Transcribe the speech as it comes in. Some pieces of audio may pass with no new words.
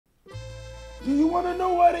Do you want to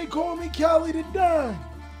know why they call me Cali Da Don?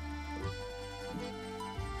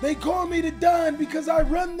 They call me Da Don because I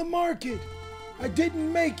run the market. I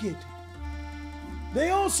didn't make it.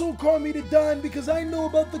 They also call me Da Don because I know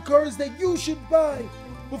about the cars that you should buy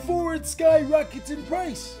before it skyrockets in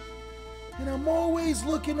price. And I'm always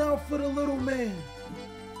looking out for the little man.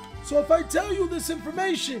 So if I tell you this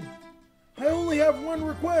information, I only have one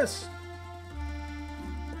request.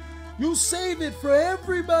 You save it for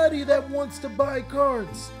everybody that wants to buy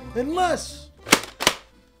cards. Unless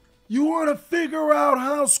you want to figure out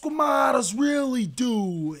how Squamata's really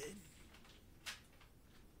doing.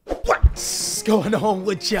 What's going on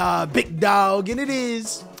with ya, big dog? And it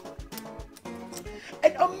is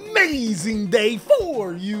an amazing day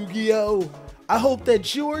for Yu-Gi-Oh! I hope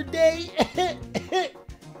that your day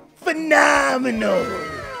phenomenal.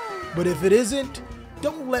 But if it isn't,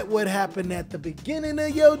 don't let what happened at the beginning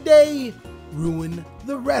of your day ruin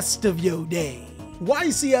the rest of your day.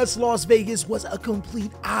 YCS Las Vegas was a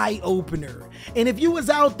complete eye-opener. And if you was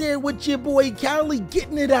out there with your boy Cali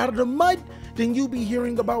getting it out of the mud, then you'll be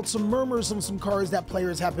hearing about some murmurs on some cards that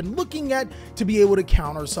players have been looking at to be able to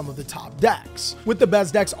counter some of the top decks. With the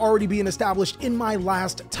best decks already being established in my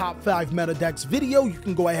last top 5 meta decks video, you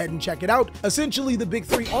can go ahead and check it out. Essentially, the big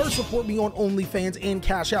 3 are support me on OnlyFans and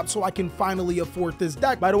Cash App so I can finally afford this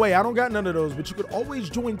deck. By the way, I don't got none of those, but you could always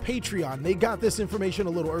join Patreon. They got this information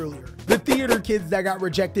a little earlier. The theater kids that got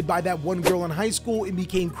rejected by that one girl in high school and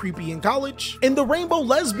became creepy in college, and the rainbow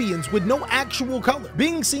lesbians with no actual color.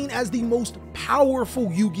 Being seen as the most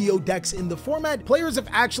powerful Yu-Gi-Oh decks in the format, players have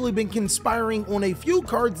actually been conspiring on a few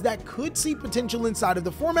cards that could see potential inside of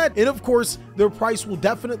the format, and of course, their price will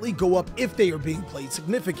definitely go up if they are being played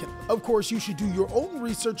significantly. Of course, you should do your own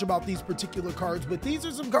research about these particular cards, but these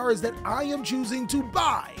are some cards that I am choosing to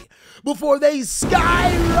buy before they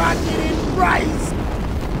skyrocket in price.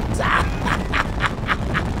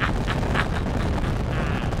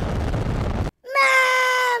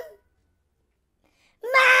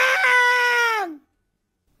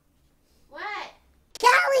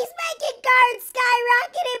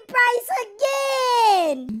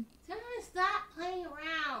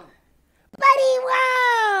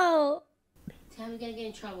 We're gonna get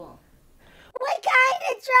in trouble. What kind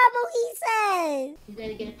of trouble, he says? He's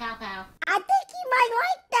gonna get a pow-pow. I think he might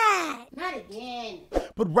like that. Not again.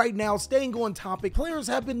 But right now, staying on topic, players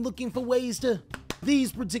have been looking for ways to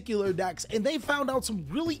these particular decks, and they found out some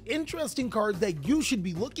really interesting cards that you should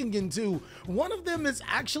be looking into. One of them is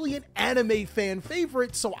actually an anime fan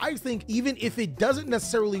favorite, so I think even if it doesn't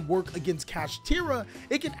necessarily work against Kashtira,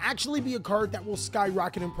 it can actually be a card that will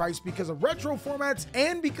skyrocket in price because of retro formats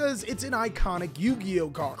and because it's an iconic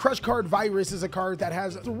Yu-Gi-Oh card. Crush Card Virus is a card that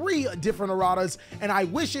has 3 different erratas, and I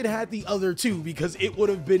wish it had the other 2 because it would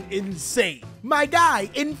have been insane. My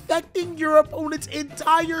guy, infecting your opponent's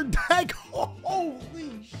entire deck.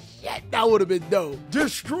 Holy shit, that would have been dope.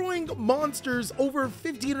 Destroying monsters over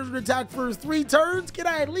 1500 attack for 3 turns? Can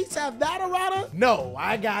I at least have that errata? No,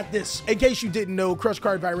 I got this. In case you didn't know, Crush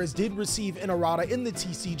Card Virus did receive an errata in the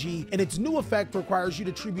TCG, and its new effect requires you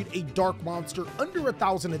to tribute a dark monster under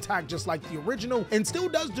 1000 attack just like the original, and still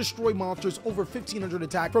does destroy monsters over 1500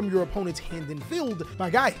 attack from your opponent's hand and field.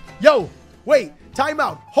 My guy, yo, wait, time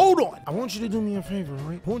out, hold on. I want you to do me a favor,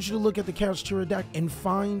 right? I want you to look at the Kashtira deck and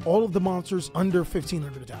find all of the monsters under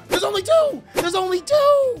 1500 attack. There's only 2! There's only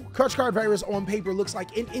 2! Crush Card Virus on paper looks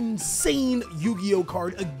like an insane Yu-Gi-Oh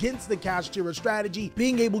card against the Kashtira strategy,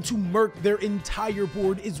 being able to murk their entire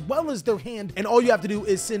board as well as their hand, and all you have to do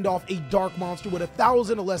is send off a dark monster with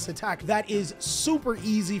 1000 or less attack. That is super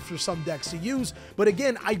easy for some decks to use, but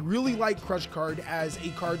again, I really like Crush Card as a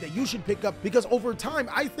card that you should pick up because over time,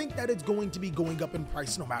 I think that it's going to be going up in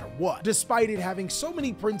price no matter what. Despite it having so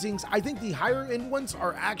many printings, I think the higher end ones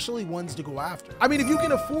are actually ones to go after. I mean, if you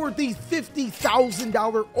can afford the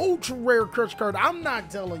 $50,000 ultra rare Crush Card, I'm not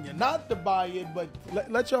telling you not to buy it, but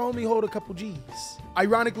let your homie hold a couple G's.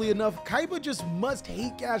 Ironically enough, Kaiba just must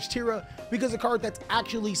hate Kashtira because a card that's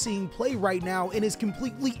actually seeing play right now and is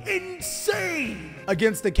completely insane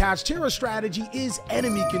against the Kashtira strategy is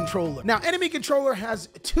Enemy Controller. Now, Enemy Controller has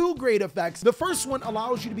 2 great effects. The first one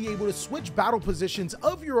allows you to be able to switch battle positions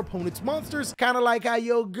of your opponent's monsters, kind of like how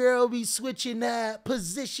your girl be switching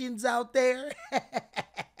positions out there.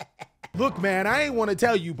 Look, man, I ain't want to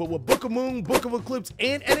tell you, but with Book of Moon, Book of Eclipse,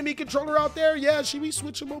 and Enemy Controller out there, yeah, she be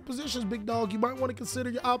switching more positions, big dog. You might want to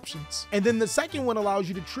consider your options. And then the second one allows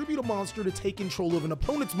you to tribute a monster to take control of an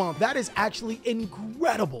opponent's monster. That is actually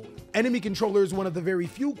incredible. Enemy Controller is one of the very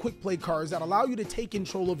few quick play cards that allow you to take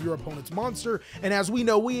control of your opponent's monster. And as we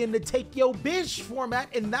know, we in the take yo bitch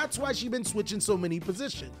format, and that's why she's been switching so many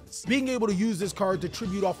positions. Being able to use this card to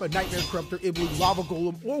tribute off a Nightmare Corruptor, Iblu, Lava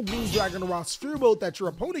Golem, or Wound Dragon Aroth Sphere Boat that your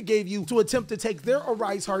opponent gave you to attempt to take their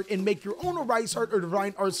Arise Heart and make your own Arise Heart or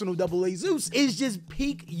Divine Arsenal AA Zeus is just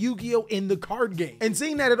peak Yu-Gi-Oh in the card game. And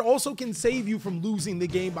seeing that it also can save you from losing the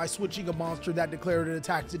game by switching a monster that declared an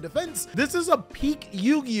attack to defense, this is a peak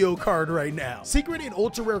Yu-Gi-Oh card right now. Secret and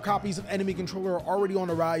ultra rare copies of Enemy Controller are already on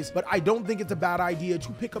the rise, but I don't think it's a bad idea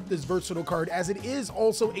to pick up this versatile card, as it is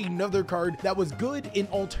also another card that was good in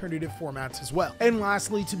alternative formats as well. And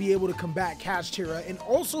lastly, to be able to combat Kashtira and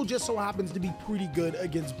also just so happens to be pretty good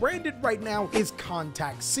against Branded right now is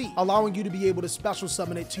Contact C, allowing you to be able to special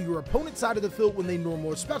summon it to your opponent's side of the field when they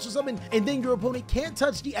normal special summon, and then your opponent can't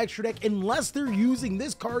touch the extra deck unless they're using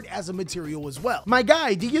this card as a material as well. My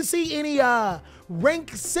guy, do you see any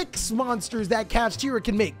rank 6 monsters that Kashtira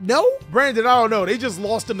can make? No? Branded, I don't know. They just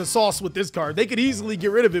lost in the sauce with this card. They could easily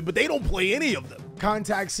get rid of it, but they don't play any of them.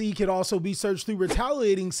 Contact C can also be searched through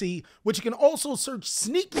Retaliating C, which you can also search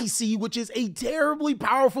Sneaky C, which is a terribly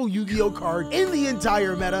powerful Yu-Gi-Oh card in the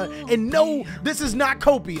entire meta. And no, this is not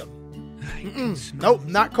Copium. Nope,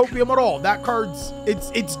 not Copium at all. That card's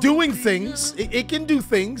it's doing things. It can do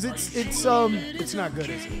things. It's not good,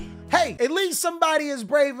 is it? Hey, at least somebody is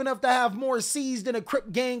brave enough to have more C's than a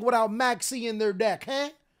Crip gang without Maxi in their deck, huh?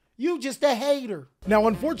 You just a hater. Now,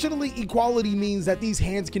 unfortunately, equality means that these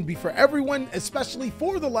hands can be for everyone, especially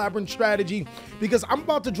for the Labyrinth strategy, because I'm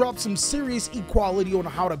about to drop some serious equality on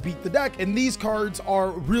how to beat the deck, and these cards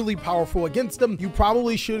are really powerful against them. You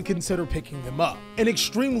probably should consider picking them up. An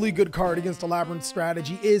extremely good card against the Labyrinth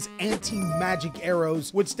strategy is Anti-Magic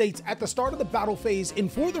Arrows, which states at the start of the battle phase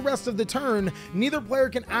and for the rest of the turn, neither player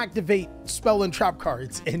can activate spell and trap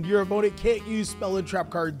cards, and your opponent can't use spell and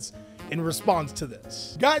trap cards in response to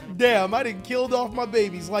this. God damn, I done killed off my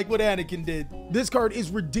babies like what Anakin did. This card is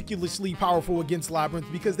ridiculously powerful against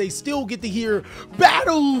Labyrinth because they still get to hear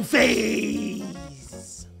battle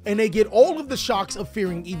phase. And they get all of the shocks of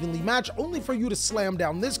Fearing Evenly Matched, only for you to slam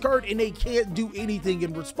down this card, and they can't do anything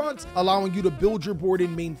in response, allowing you to build your board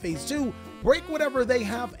in main phase 2, break whatever they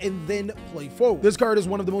have, and then play forward. This card is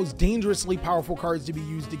one of the most dangerously powerful cards to be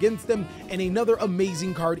used against them, and another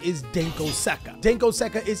amazing card is Denko Sekka. Denko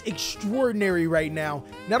Sekka is extraordinary right now.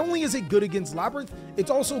 Not only is it good against Labyrinth, it's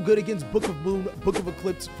also good against Book of Moon, Book of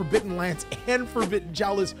Eclipse, Forbidden Lance, and Forbidden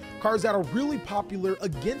Chalice, cards that are really popular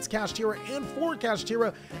against Kashtira and for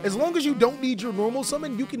Kashtira. As long as you don't need your normal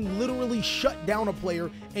summon, you can literally shut down a player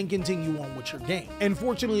and continue on with your game. And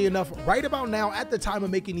fortunately enough, right about now, at the time of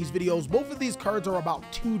making these videos, both of these cards are about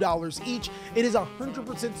 $2 each. It is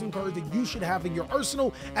 100% some cards that you should have in your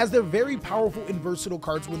arsenal, as they're very powerful and versatile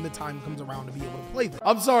cards when the time comes around to be able to play them.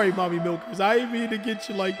 I'm sorry, mommy milkers, I didn't mean to get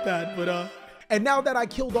you like that, but and now that I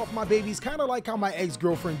killed off my babies, kind of like how my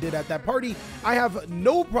ex-girlfriend did at that party, I have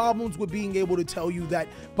no problems with being able to tell you that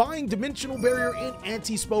buying Dimensional Barrier and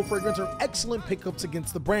Anti-Spell Fragrance are excellent pickups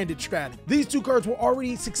against the Branded strategy. These two cards were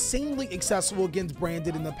already succinctly accessible against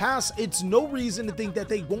Branded in the past. It's no reason to think that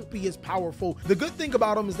they won't be as powerful. The good thing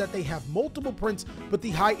about them is that they have multiple prints, but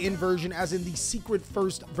the high-end version, as in the secret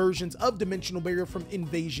first versions of Dimensional Barrier from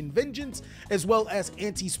Invasion Vengeance, as well as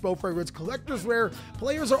Anti-Spell Fragrance Collector's Rare,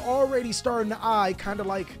 players are already starting to eye, kind of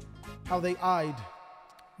like how they eyed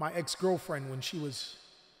my ex-girlfriend when she was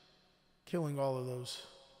killing all of those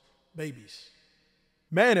babies.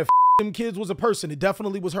 Man, if them kids was a person, it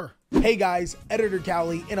definitely was her. Hey guys, Editor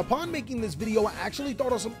Cali, and upon making this video, I actually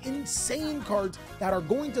thought of some insane cards that are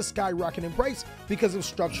going to skyrocket in price because of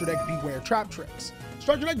Structure Deck Beware Trap Tricks.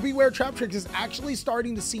 Structure Deck Beware Trap Tricks is actually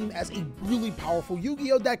starting to seem as a really powerful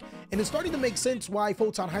Yu-Gi-Oh deck, and it's starting to make sense why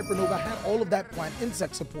Photon Hypernova had all of that plant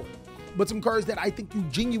insect support. But some cards that I think you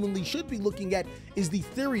genuinely should be looking at is the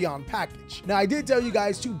Therion package. Now, I did tell you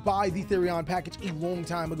guys to buy the Therion package a long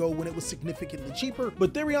time ago when it was significantly cheaper,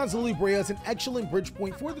 but Therion's Lily Brea is an excellent bridge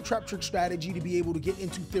point for the Trap Trick strategy to be able to get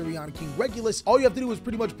into Therion King Regulus. All you have to do is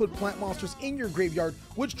pretty much put plant monsters in your graveyard,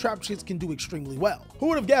 which Trap Tricks can do extremely well. Who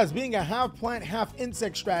would have guessed being a half plant, half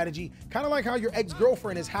insect strategy, kind of like how your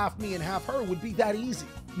ex-girlfriend is half me and half her, would be that easy?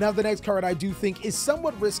 Now, the next card I do think is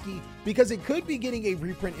somewhat risky because it could be getting a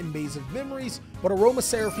reprint in Maze of Memories, but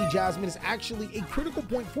Aromatherapy Jasmine is actually a critical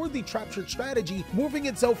point for the Trap Trick strategy, moving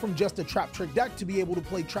itself from just a Trap Trick deck to be able to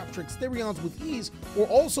play Trap Trick Therions with ease, or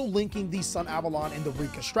also linking the Sun Avalon and the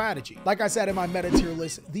Rika strategy. Like I said in my meta tier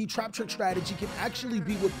list, the Trap Trick strategy can actually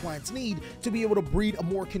be what plants need to be able to breed a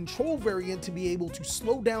more control variant to be able to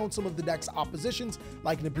slow down some of the deck's oppositions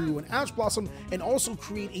like Nibiru and Ash Blossom, and also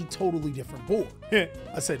create a totally different board.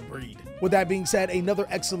 I said breed. With that being said, another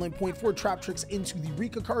excellent point for Trap Tricks into the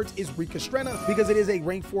Rika cards is Rika Strenna, because it is a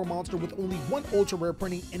rank 4 monster with only one ultra rare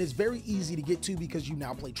printing and is very easy to get to because you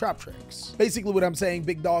now play Trap Tricks. Basically what I'm saying,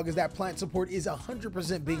 big dog, is that plant support is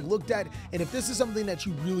 100% being looked at, and if this is something that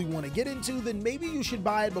you really want to get into, then maybe you should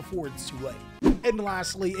buy it before it's too late. And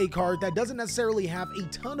lastly, a card that doesn't necessarily have a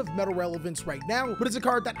ton of meta relevance right now, but it's a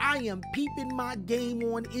card that I am peeping my game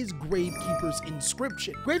on, is Gravekeeper's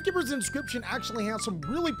Inscription. Gravekeeper's Inscription actually has some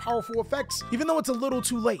really powerful effects, even though it's a little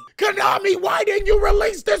too late. Konami, why didn't you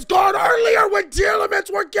release this card earlier when tier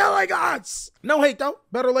limits were killing us? No hate though,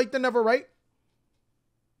 better late than never, right?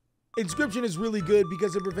 Inscription is really good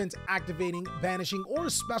because it prevents activating, banishing, or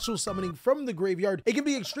special summoning from the graveyard. It can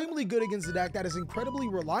be extremely good against a deck that is incredibly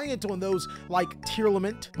reliant on those like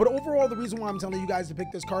Tearlament. But overall, the reason why I'm telling you guys to pick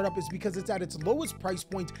this card up is because it's at its lowest price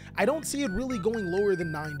point. I don't see it really going lower than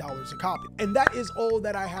 $9 a copy. And that is all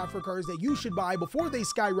that I have for cards that you should buy before they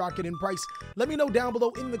skyrocket in price. Let me know down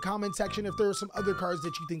below in the comment section if there are some other cards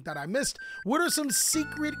that you think that I missed. What are some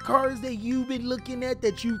secret cards that you've been looking at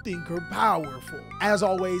that you think are powerful? As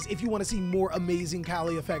always, if you want to see more amazing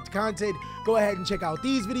Cali Effect content, go ahead and check out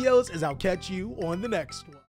these videos, as I'll catch you on the next one.